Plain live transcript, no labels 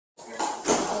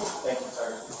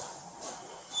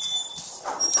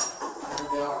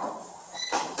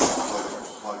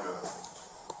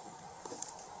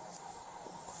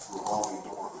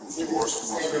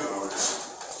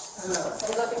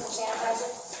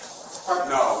No,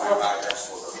 ma'am, I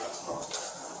actually don't.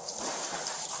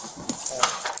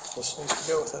 This needs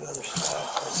to go with that other stuff.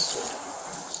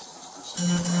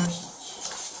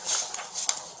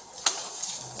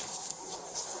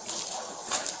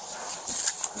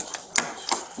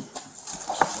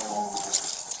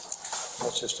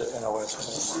 Let's just an NOS.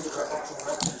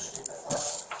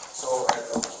 So I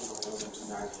don't know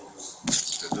tonight.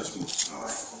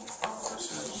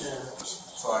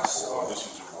 So I saw this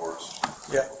is yours.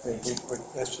 Yeah,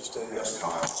 that's just a. That's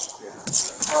Kyle. Yeah.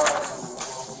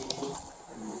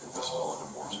 That's all the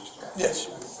divorces. Yes.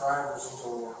 Drivers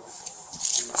store.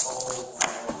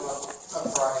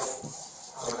 Upright.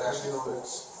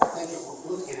 I think it was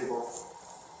located.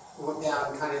 We went down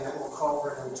kind of in that little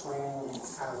culvert in between,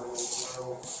 kind of a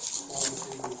little going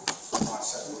to.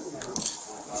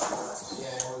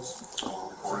 Yeah, it was.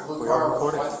 We are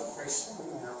recording.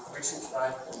 Racing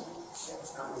strike. It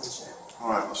was not really checked. All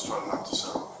right, let's try to knock this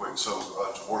out real quick. So,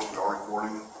 divorce, we are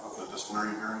recording of the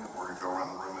disciplinary hearing. We're going to go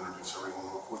around the room and introduce everyone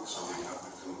real quick so we know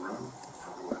who's in the room.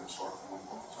 We'll go ahead and start from one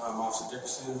point. Officer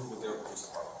Dickerson with their police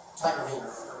department. Tiger Hanger,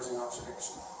 representing Officer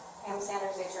Dickerson. Pam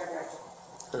Sanders, HR Director.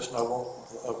 Chris Noble,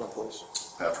 Oakland Police.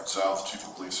 Patrick South, Chief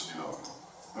of Police, City of Oakland.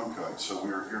 Okay, so we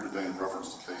are here today in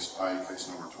reference to case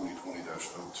number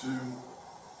 2020-02.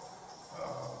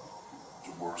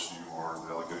 Divorce,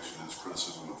 the allegation is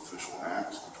criticism of official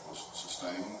acts, which was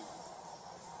sustained.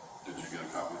 Did you get a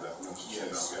copy of that notice?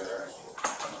 Yes,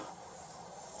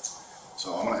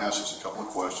 So I'm going to ask just a couple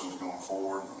of questions going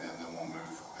forward, and then we'll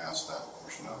move past that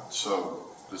portion of it. So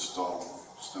this is all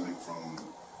stemming from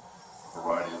a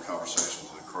variety of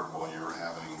conversations that occurred while you were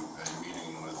having a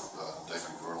meeting with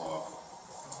David Gerloff,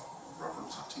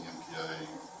 reference to TMPA,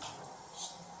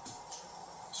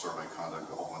 survey conduct,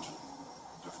 a whole bunch of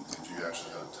different things. You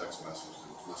actually had a text message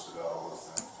that listed out all those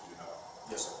things. Did you have?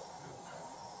 Yes, sir.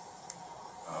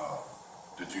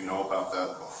 Okay. Did you know about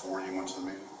that before you went to the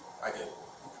meeting? I did.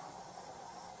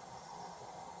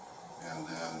 And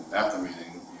then at the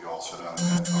meeting, you all sat down and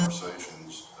had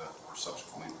conversations that were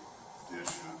subsequently the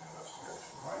issue of the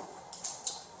investigation, right?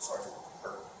 Sergeant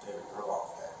David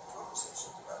Gerloff had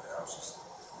conversations about that.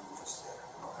 We were just there.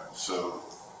 Okay. So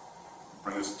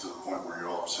bring us to the point where you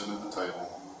all are sitting at the table,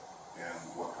 and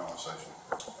what conversation?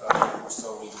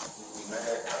 So we met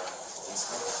at East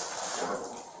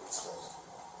Coast,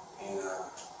 and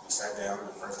we sat down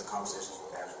and first the conversations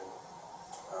were casual.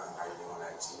 How you doing?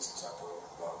 I haven't seen you since October,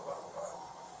 blah, blah, blah,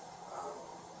 blah.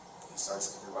 He started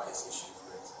speaking about his issues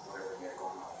with whatever he had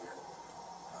going on here.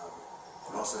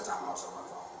 Most of the time I was on my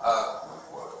phone.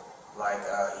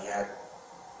 He had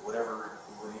whatever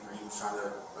he was trying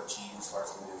to achieve as far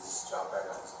as his job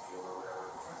back on his appeal or whatever.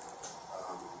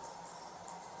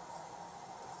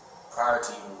 Prior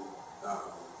to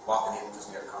walking in, because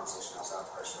we had a conversation outside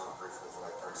the restaurant briefly for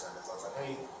like 30 seconds, I was like,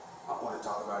 hey, I don't want to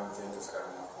talk about anything because I got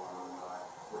enough going on in my life,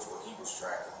 which what he was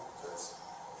tracking because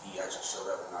he actually showed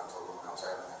up in October when I was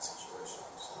having that situation.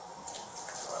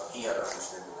 So he had an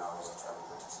understanding that I wasn't trying to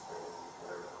participate in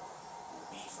whatever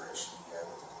beef or issue he had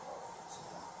with the department. So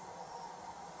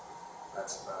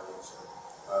that's about it. So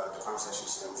the conversation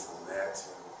stemmed from that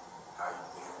to how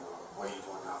you've been, what are you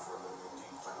doing now for a living? Do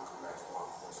you plan on coming back to law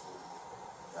enforcement?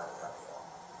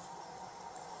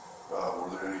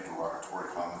 Were there any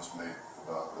derogatory comments made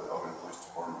about the Oakland Police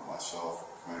Department, myself,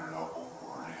 Commander Noble,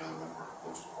 or any other member of the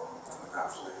police department? Not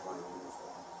from anybody in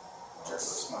uniform.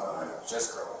 Just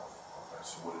Girl. Okay,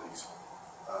 so what did he say?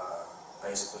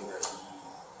 Basically that he,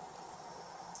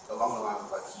 along the lines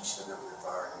of like he should have never been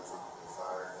fired, he was wrong to be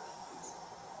fired. He's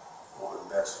wanting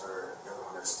the best for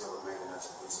everyone that's still remaining at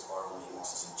the police department. He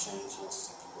wants to see change, he wants to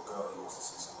see people go, he wants to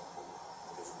see some people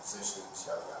in different positions,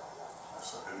 yada yada yada.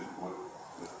 So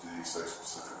did he say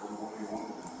specifically what he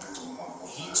wanted?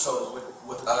 So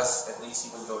with us, at least he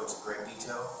wouldn't go into great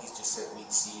detail. He just said we'd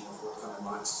see in the forthcoming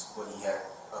months what he had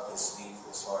up his sleeve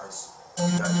as far as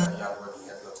whether he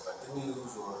had to go to like the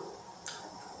news or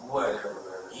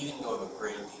whatever. He didn't go into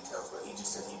great details, but he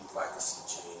just said he would like to see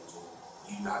change and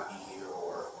you not be here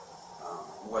or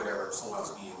whatever, someone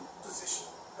else be in position,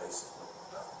 basically.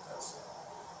 That's it.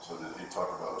 So did he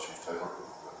talk about Chief Taylor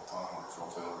at the time, or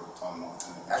Phil Taylor at the time?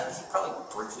 Actually, he probably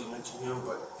briefly mentioned him,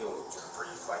 but it was just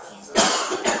brief, like he's a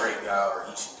great guy, or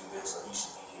he should do this, or he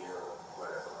should be here, or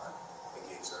whatever.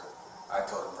 Again, sir, I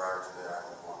told him prior to that I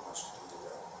didn't want much to do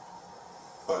with that.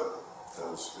 But it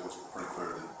was pretty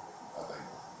clear that I think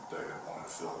David wanted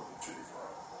Phil to be chief,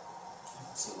 right?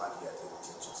 It seemed like he had the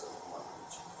intentions of him wanting to be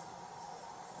chief.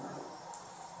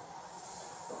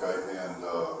 Okay, and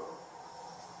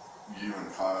you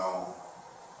and Kyle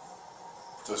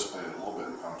participated a little bit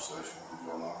in the conversation, did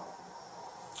you all not?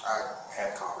 I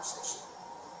had conversation.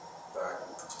 but I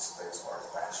didn't participate as far as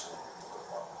bashing the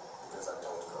department because I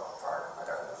told the girl prior I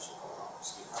got enough shit going on.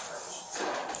 Excuse my French.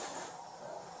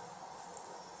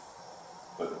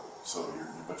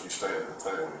 But you stayed at the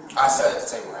table. I sat at the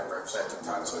table at breakfast. I took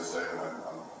time You to say, David,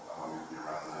 I don't need to be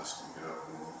around this, and get up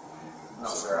and leave. No,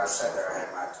 sir. I sat there. I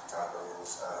had my two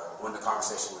tacos. When the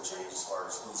conversation would change as far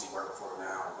as who's he working for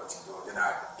now and what's he doing, then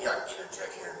I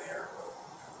interject here and there. But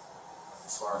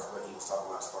as far as what he was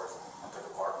talking about, as far as the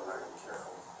department, I didn't care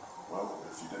for. Well,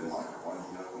 if you didn't like it, why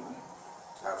didn't you get up and leave?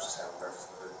 I was just having breakfast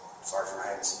with a sergeant I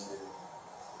hadn't seen in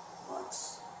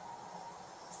months.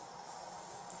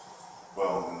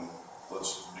 Well, and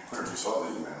let's be clear, you saw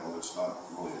the email. It's not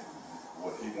really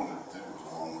what he wanted to do was a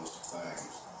long list of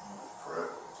things,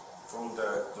 correct? From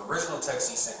the original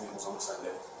text he sent me was on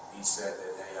Sunday. He said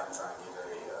that, hey, I'm trying to get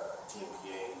a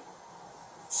TMPA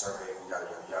survey,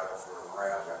 yada, yada, yada, for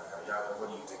morale, yada, yada, yada.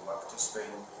 What do you think about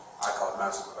participating? I called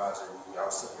my supervisor, and I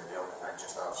was still here, I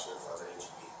just off shift, I was at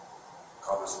HEB.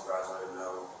 Called my supervisor, let him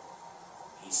know.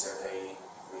 He said, hey,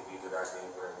 maybe a good idea,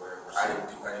 whatever. I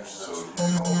didn't do So you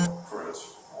nothing. called Chris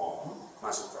Wall My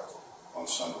supervisor. on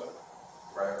Sunday.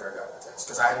 Right after I got the text.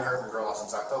 Because I hadn't heard from the girl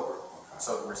since October.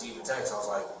 So to receive the text, I was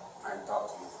like, I hadn't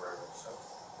talked to you forever, so.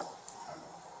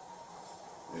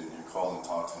 And you called and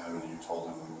talked to him, and you told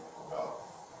him about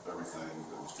everything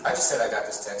that was going on. I just said I got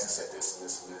this text and said this and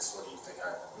this and this. What do you think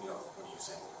what are you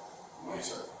saying? What he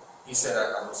said. He said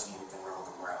I don't see anything wrong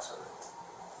with the morale survey.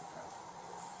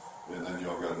 And then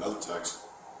y'all got another text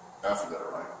after that,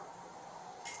 right?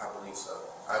 I believe so.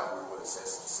 I don't remember what it says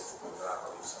specifically, but I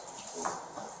believe so.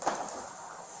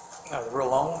 Now, the real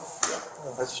long one?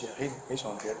 Yeah. He's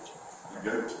gonna get it. You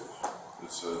gave it to us.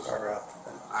 It says, Or,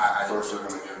 I first didn't,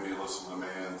 they're gonna give me a list of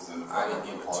demands, then if I I didn't don't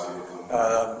give it comply to you. with them.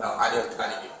 no, I didn't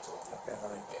give it to him. okay,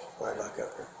 let me pull it back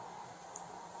up here.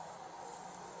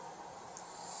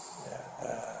 Yeah,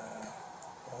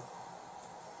 well,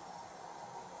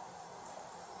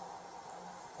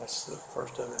 that's the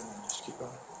first of it, and then just keep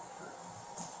going.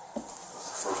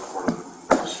 First part of it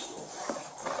is,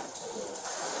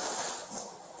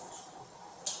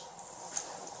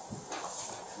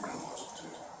 you're gonna watch it too.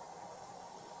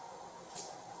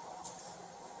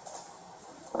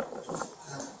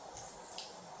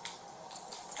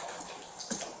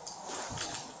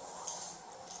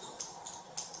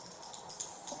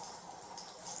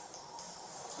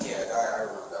 Yeah, I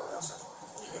remember that one.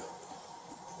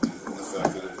 And the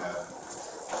fact that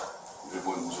it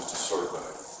wasn't just a survey,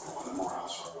 it wasn't a morale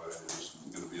survey, it was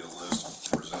gonna be a list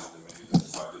presented to me that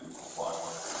if I didn't comply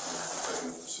with it, it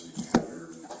would be taken to the city manager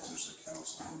and potentially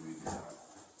council and meeting.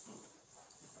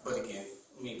 But again,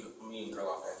 me and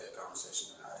Gerloff had that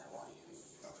conversation, and I didn't want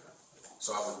anything. Okay.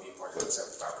 So I wouldn't be a part of that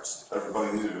 75%. Everybody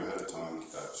knew ahead of time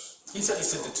that that's, He said he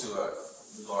sent it to a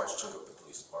large chunk of the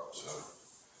police department. so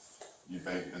you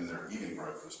may have been there eating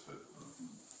breakfast, but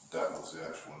that was the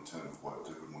actual intent of what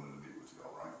David wanted to meet with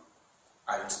y'all, right?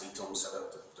 I didn't speak to him, set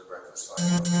up the breakfast, so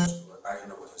I didn't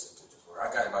know what his intentions were. I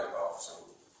got invited off,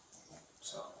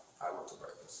 so I went to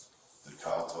breakfast. Did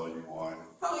Kyle tell you why?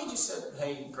 No, he just said,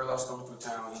 hey, Gerloff's coming through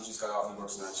town, he just got off, he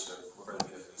works night shift, we're gonna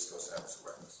meet at the East Coast to have some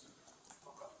breakfast.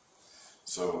 Okay.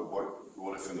 So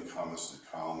what if any comments did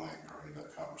Kyle make during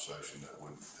that conversation that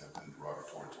would have been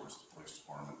derogatory towards the police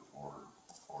department or?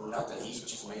 Nothing, he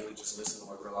just mainly just listened to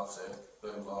what Gerloff said,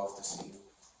 let him go off to see.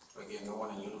 Again, no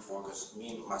one in uniform, because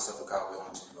me and myself and Kyle were the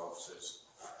only two officers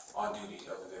on duty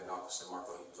other than Officer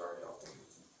Marco, he was already off duty.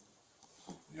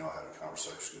 Y'all had a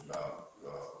conversation about,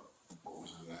 what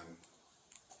was his name?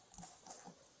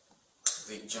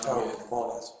 The gentleman,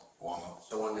 Walnuts. Walnuts?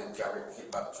 the one that got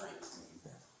hit by the train.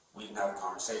 We didn't have a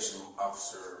conversation.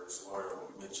 Officer's lawyer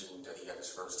mentioned that he had his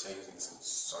first tasing since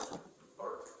Sergeant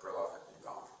or Gerloff had been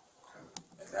gone.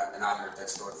 Okay. And I heard that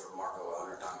story from Marco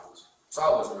 100 times. So I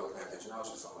wasn't really paying attention. I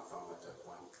was just on my phone at that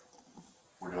point.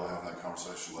 Were y'all having that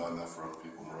conversation loud enough for other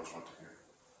people in the restaurant to hear?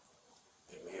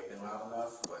 It may have been loud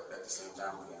enough, but at the same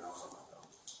time, again, I was on my phone.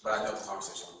 But I know the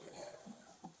conversation was being had.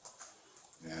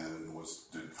 And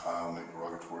did Kyle make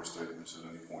derogatory statements at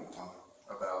any point in time?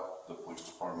 About, The police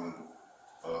department,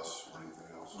 us, or anything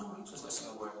else? just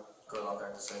listen to what Gerloff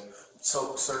had to say.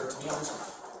 So, sir, to be honest,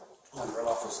 when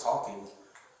Gerloff was talking,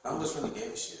 none of us really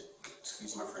gave a shit.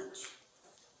 Excuse my French.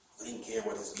 We didn't care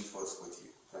what his beef was with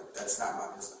you. Like, that's not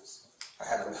my business. I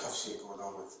had enough shit going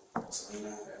on with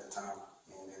Selena at the time,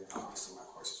 and then obviously my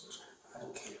courses was. I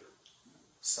don't care.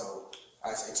 So I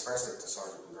expressed it to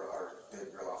Sergeant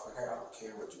Gerloff, like, hey, I don't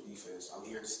care what your beef is. I'm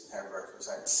here to have breakfast.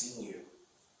 I hadn't seen you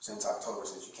since October,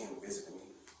 since you came and visited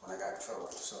me when I got in trouble.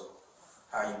 So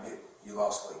how you been? You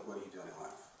lost weight. What are you doing in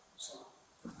life? So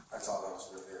that's all I was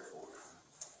really there for.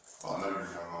 Well, I know you're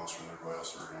a young officer and everybody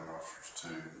else are young officers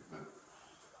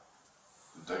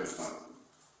David's not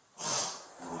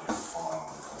really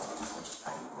fond of this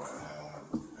right now,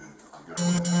 and to go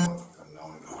ahead and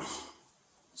knowing that this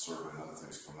survey and other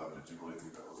things come up, did you really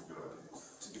think that was a good idea?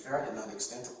 To be fair, I didn't know the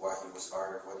extent of why he was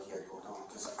fired, what he had going on,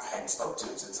 because I hadn't spoke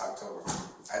to him since October.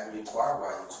 I hadn't inquired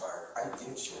why he was fired. I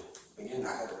did shit. Again,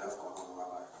 I had enough going on in my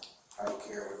life. I don't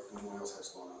care what anyone else has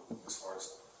going on as far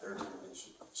as their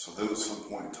termination. So then at some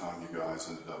point in time, you guys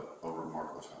ended up over at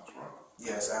Marco's house, right?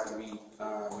 Yes, after we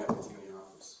met with you in your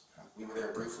office. We were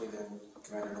there briefly, then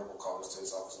Commander Noble called us to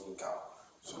his office and we got.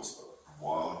 So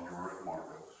while you were at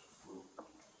Marco's,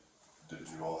 did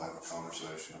you all have a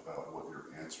conversation about what your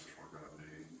answers were going to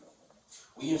be?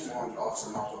 We informed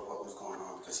Officer Marco what was going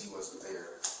on because he wasn't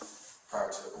there prior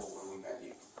to when we met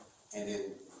you. And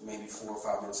then maybe 4 or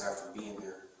 5 minutes after being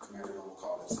there, Commander Noble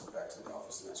called us back to the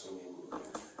office, and that's when we moved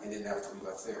in. And then after we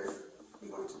left there,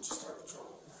 we went to just start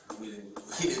patrol. We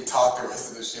didn't talk the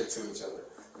rest of the shift to each other.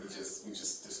 We just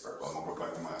dispersed. Well, I'm going to go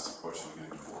back and ask the question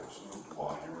again before. So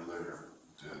while you were there,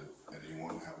 did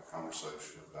anyone have a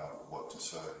conversation about what to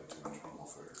say to internal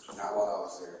affairs? Not while I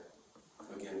was there.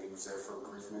 Again, we was there for a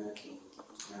brief minute, and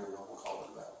Commander Noble called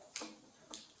us back.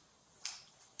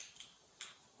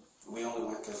 We only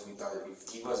went because we thought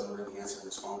he wasn't really answering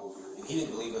his phone. And he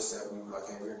didn't believe us that we were like,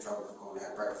 hey, we're in trouble for going to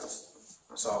have breakfast.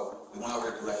 So we went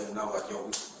over there to let him know, like, yo,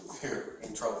 we're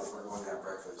in trouble for going to have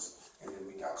breakfast. And then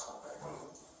we got called back. Well,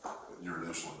 your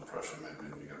initial impression may be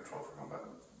when you got in trouble for going back.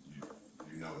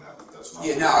 You know now that that's not.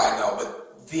 Yeah, now I know,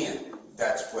 but then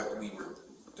that's what we were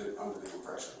under the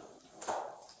impression of.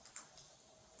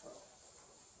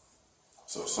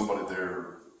 So somebody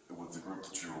there with the group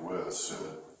that you were with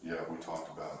said, yeah, we talked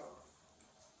about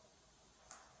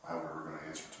how we were going to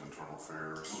answer to internal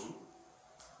affairs. Mm-hmm.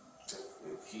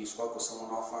 If he spoke with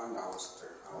someone offline, I wasn't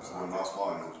there. I was not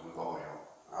offline, it was with all y'all.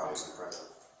 I wasn't present.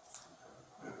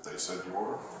 If they said you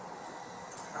were?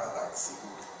 I'd like to see who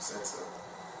said so.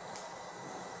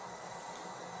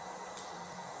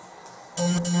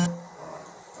 Alright.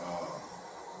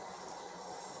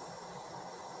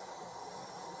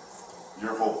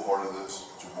 Your whole part of this,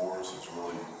 Jaboris, is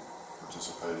really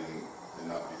participating in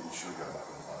not getting, you should have gotten that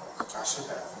involved. I should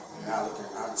have. Now looking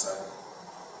in hindsight.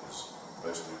 It's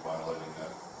basically violating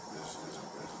that is an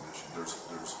issue.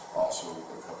 There's also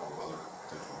a couple of other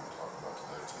things we're going to talk about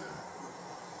today too.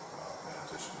 In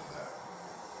addition to that,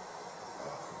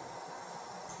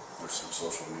 there's some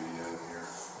social media in here.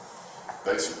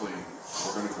 Basically,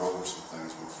 we're going to go over some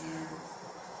things with you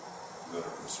that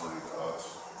are concerning to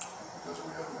us because we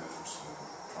have an interest in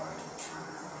trying to ensure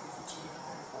you're going to continue to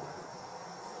be employed.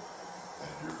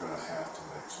 And you're going to have to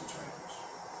make some changes.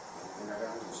 And I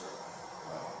got to do so.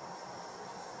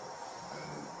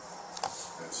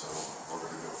 And so we're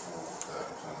going to go forward with that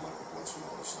and kind of look at what some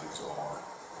of those things are.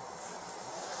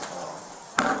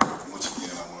 Once again,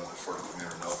 I want to defer to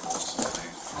Commander Noble on some of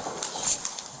these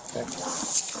because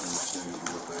we're understanding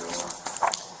what they are.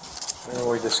 And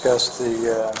we discussed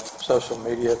the social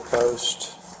media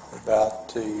post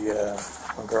about the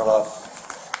when Gerloff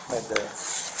made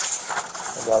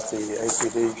about the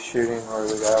APD shooting where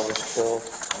the guy was killed.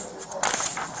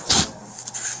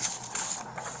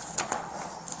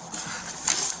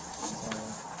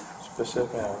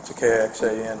 Specific, to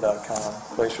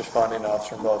KXAN.com. Police responding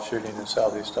officer involved shooting in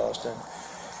Southeast Austin.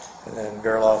 And then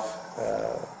Gerloff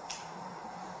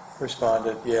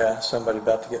responded, yeah, somebody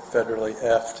about to get federally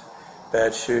effed.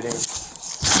 Bad shooting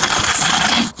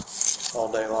all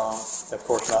day long. Of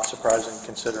course, not surprising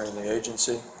considering the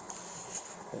agency.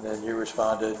 And then you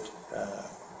responded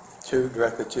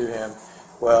directly to him,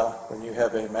 well, when you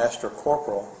have a master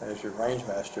corporal as your range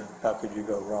master, how could you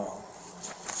go wrong?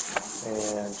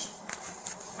 And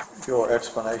your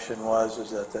explanation was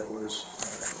that was,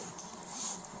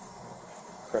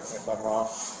 correct me if I'm wrong,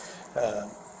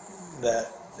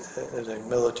 that as a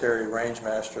military range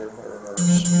master or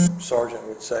sergeant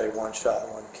would say, one shot,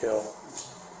 one kill.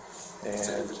 And It's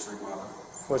an infantry model.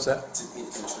 what's that? It's an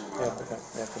infantry model.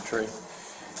 Infantry.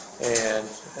 And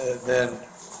then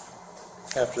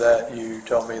after that, you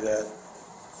told me that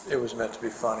it was meant to be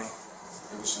funny.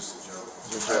 It was just a joke.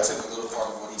 It was a I joke. took a little part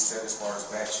of what he said as far as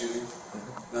bad shooting.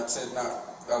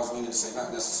 I was meaning to say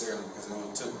not necessarily because it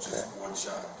only took just one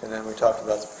shot. And then we talked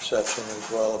about the perception as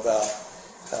well about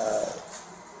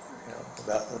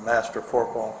about the master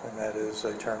corporal, and that is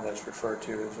a term that's referred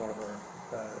to as one of our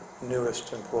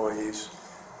newest employees,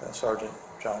 Sergeant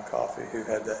John Coffey, who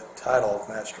had that title of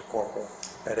master corporal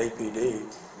at APD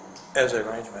as a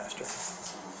range master.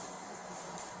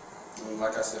 And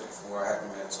like I said before, I hadn't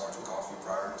met Sergeant Coffey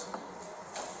prior to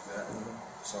that,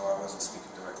 so I wasn't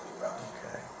speaking directly about it.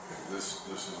 Okay. This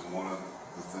is one of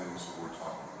the things that we're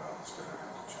talking about that's going to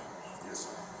have to change. Yes,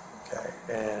 sir. Okay,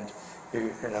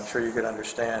 and I'm sure you could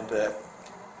understand that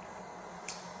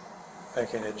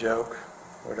making a joke,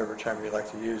 whatever term you like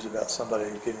to use, about somebody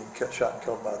getting shot and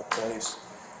killed by the police,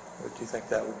 would you think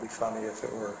that would be funny if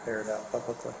it were aired out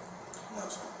publicly? No,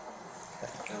 sir.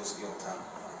 Okay. It was ill time.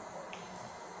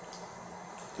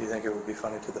 Do you think it would be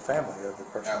funny to the family of the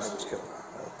person who was Absolutely. killed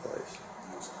by the police?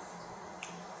 No, sir.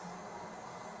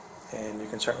 And you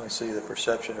can certainly see the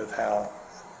perception of how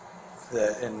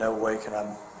that in no way can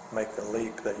I make the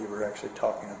leap that you were actually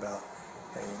talking about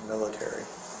a military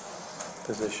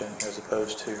position as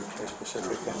opposed to a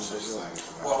specific There's no such individual. thing as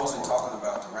a Well, I wasn't master talking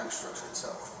about the rank structure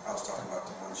itself. I was talking about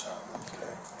the one shot.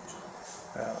 Okay.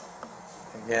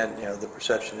 Again, the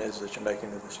perception is that you're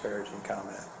making a disparaging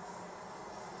comment. corporal.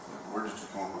 Where did you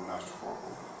come up with master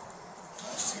corporal?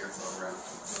 I was here for around the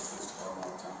police department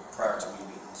all the time, prior to me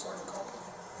meeting Sergeant Caldwell.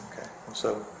 Okay. And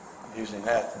so using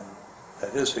that, then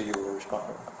that is who you were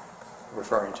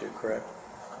referring to, correct?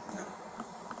 No.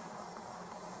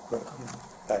 But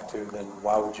back to then,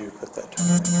 why would you put that term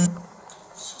in?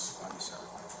 It's just funny, sir.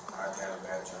 I had a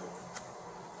bad joke.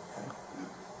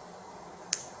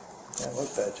 Yeah, it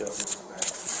was a bad joke. It was bad.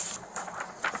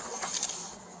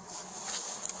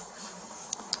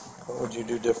 What would you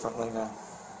do differently now?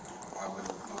 I would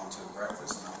have gone to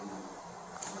breakfast and I wouldn't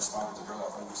have responded to girl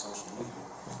off on social media.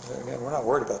 Again, we're not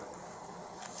worried about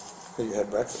who you had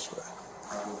breakfast with.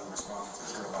 I wouldn't have responded to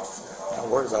girl off at all. Not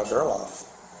worried about Gerloff.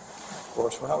 Of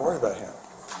course, we're not worried about him.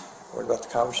 We're worried about the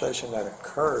conversation that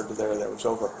occurred there that was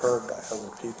overheard by other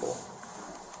people.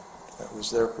 That was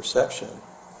their perception.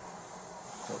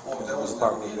 Well, that The was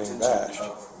never department the being intention bashed.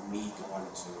 of me going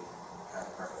to have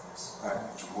breakfast. My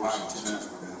What's intention,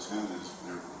 the intent is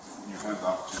you had the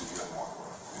opportunity to get more.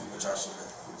 which I should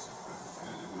have.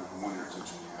 And when your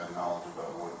attention, you had knowledge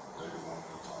about what David wanted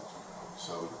to talk about.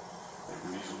 So a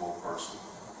reasonable person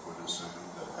would assume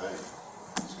that, hey,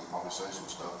 he's going to probably say some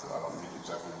stuff that I don't need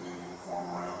exactly to be in uniform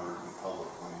around or in public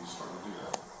when he's starting to do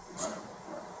that. Right?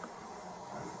 Right.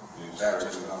 And being That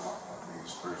spared just to not my part. being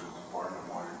spared to the department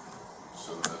while you're,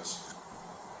 so that's,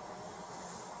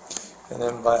 And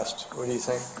then last, what do you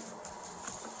think?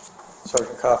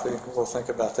 Sergeant Coffey will think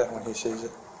about that when he sees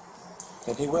it.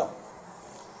 And he will.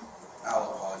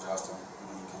 I'll apologize to him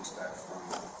when he comes back from,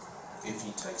 if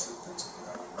he takes it offensively,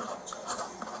 I will apologize to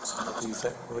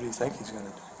him. What do you think he's going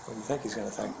to do? What do you think he's going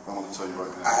to think? I'm going to tell you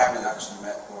right now. I haven't actually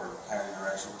met or had an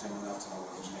interaction with him enough to know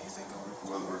what he may think of it.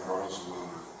 Whether regardless of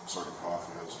whether certain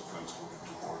coffee has offense with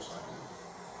divorce, I do.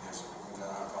 Yes, sir. And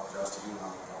I apologize to you and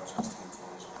I apologize to him for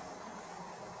his well.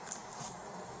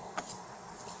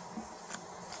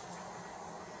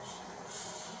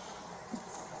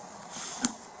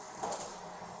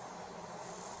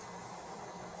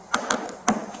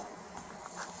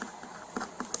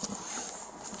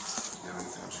 Do you have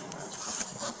anything else you want to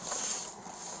ask?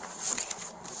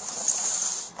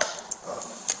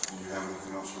 Do you have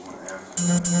anything else you want to add to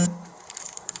that?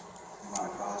 My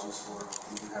apologies for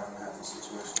even having to have this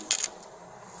situation.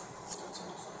 That's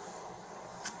it, sir.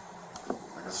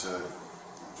 Like I said,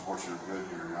 George, you're good,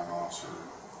 you're a young officer.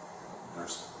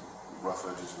 There's rough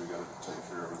edges we got to take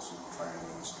care of, and some training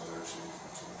and some other issues,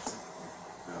 which is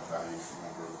value for a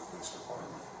member of the police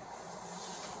department.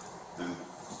 Then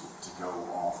to go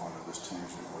off onto this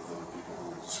tangent with other people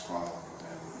who are disgruntled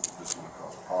and just want to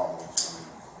cause problems, I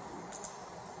mean,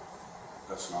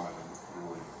 that's not a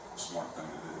really smart thing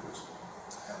to do, is it?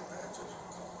 I had a bad judgment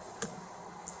call.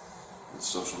 With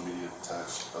social media,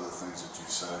 text, other things that you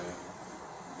say,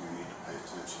 you need to pay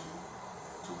attention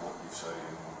to what you say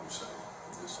and when you say it.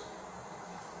 Yes, sir.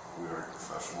 We are a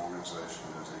professional organization.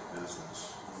 It is a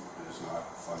business. It is not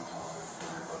a fun time for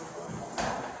everybody, but you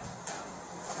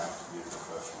have to be a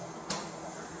professional individual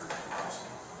when you're here.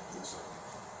 Yes, sir.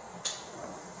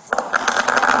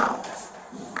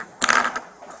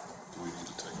 Do we need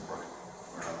to take a break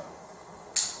or not?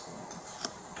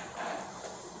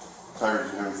 Tyler,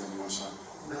 do you have anything you want to say?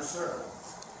 No, sir.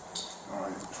 All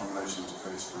right, termination of the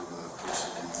case for the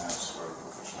basic mass or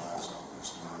official mass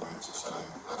is remains the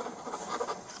same.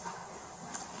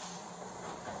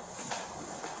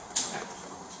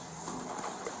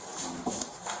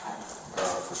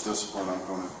 For discipline, I'm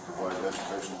going to provide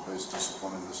educational-based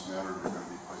discipline in this matter. You're going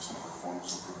to be placed on a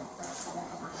performance improvement plan for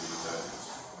 180 days,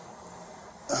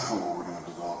 where we're going to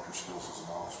develop your skills as an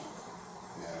officer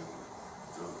and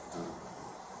to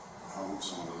hone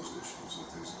some of those issues and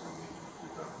things that we need to do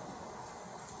better.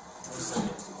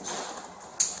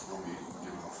 We'll be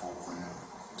given a full plan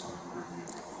to review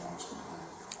once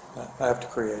complete. I have to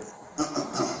create it.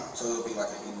 So it'll be like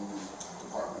an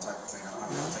in-department type of thing. I don't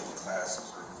have to take the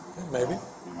classes or... Maybe.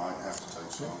 You might have to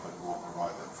take some, but we'll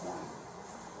provide that for you.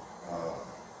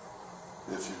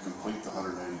 If you complete the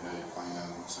 180-day plan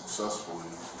successfully,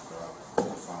 you've got the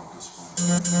final discipline.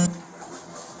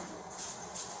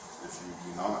 If you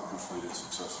do not complete it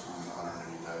successfully in the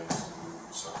 180 days, then you will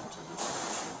be subject to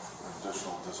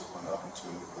additional discipline up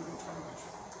until including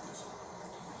termination. Yes, sir.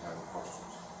 Do you have any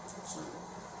questions? Yes, sir.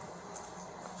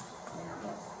 And you're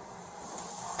done.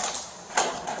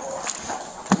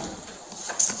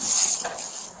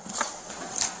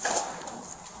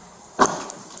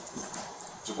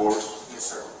 Boris, Yes,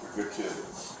 sir. you're a good kid.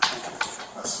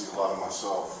 I see a lot of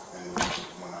myself in you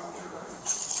when I was your age.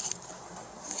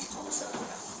 You told us that.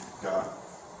 You've got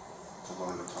to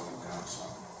learn to tone it down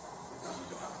some. You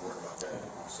don't have to worry about that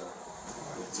anymore, sir.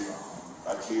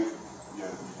 I can't, yeah,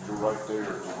 you're right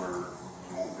there to where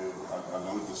you won't be able, I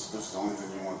know this is the only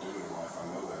thing you want to do in life. I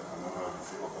know that. I know how you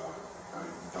feel about it.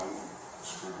 Don't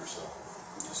screw yourself.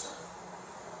 Yes, sir.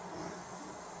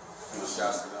 This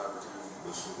Shots for the opportunity.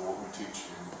 is what we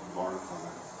teach you. Learn from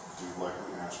it. Do like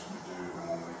we ask you to do, and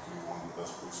we'll make you one of the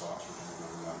best police officers you've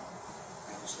ever known.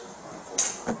 Thank you, sir.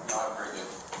 You have a great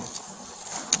day.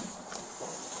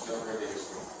 You have a great day.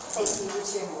 Thank you, you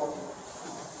too.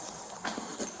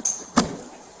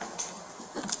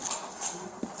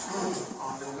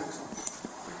 On to the next one.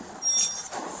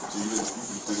 So you didn't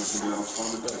think it was going to be that much fun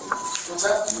today? What's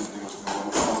that? You didn't think it was going to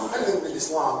be that much fun I today? didn't think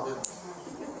it's long, but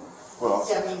Well,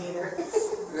 Yeah, me neither.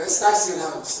 it's nice to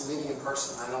have this meeting in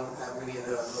person. I don't have many of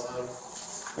those alone.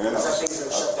 and I think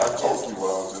they're shut I down. told you what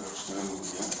I was interested in the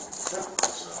beginning. So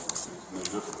it's no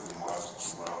different than what I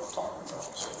was talking about.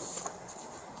 So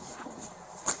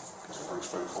it's pretty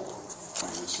straightforward. I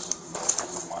mean, this is a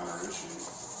relatively minor issue.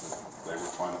 They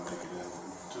were trying to make it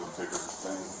into a bigger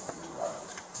thing.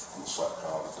 I'm slap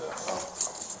Kyle to death.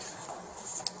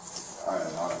 I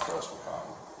am not impressed with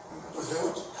Kyle. With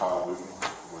who? Kyle Wooten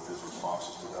with his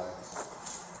responses today.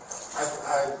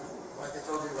 Like I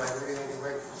told you, I really didn't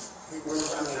wait.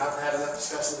 I've had enough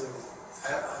discussion,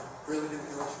 and I really didn't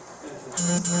do anything.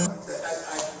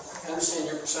 I understand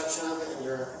your perception of it and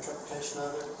your interpretation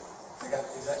of it. I got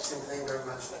the exact same thing during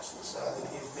my discussion, so I think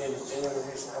he's being as genuine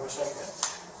as I wish I could.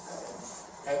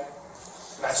 And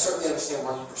I certainly understand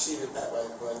why you perceive it that way,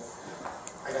 but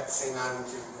I got the same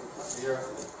attitude with your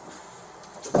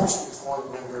divorce was one,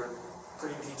 remember,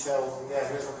 pretty detailed. Yeah,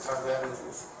 here's what we talked about.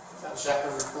 It's not exactly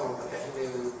where we're going, but yeah, he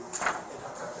knew. They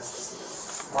talked about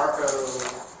this. Marco's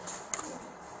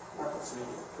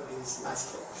meeting, but he's a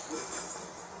nice kid.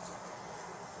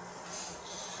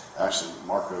 Actually,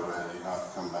 Marco, had he not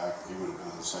come back, he would have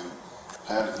been in the same.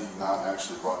 Had he not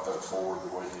actually brought that forward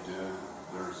the way he did,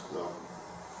 there's a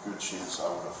good chance I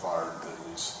would have fired at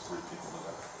least 3 people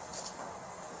today.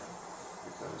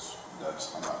 Because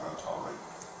I'm not going to tolerate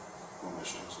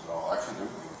omissions at all. I can't do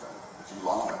anything with that. If you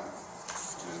lie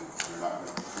and you're not going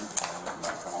to be truthful and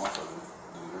not come off of it,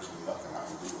 then there's nothing I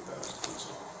can do with that as a police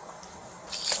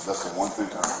officer. That's the one thing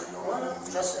I really don't.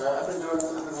 Trust me, I've been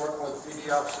working with PD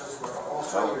officers for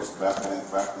almost 20 years. Back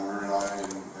when we were in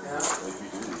Yeah.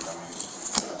 APD, I mean,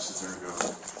 I sit there and go,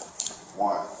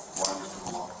 why? Why do you do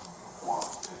the law? Why?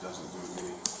 It doesn't do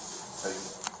any,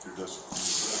 you're just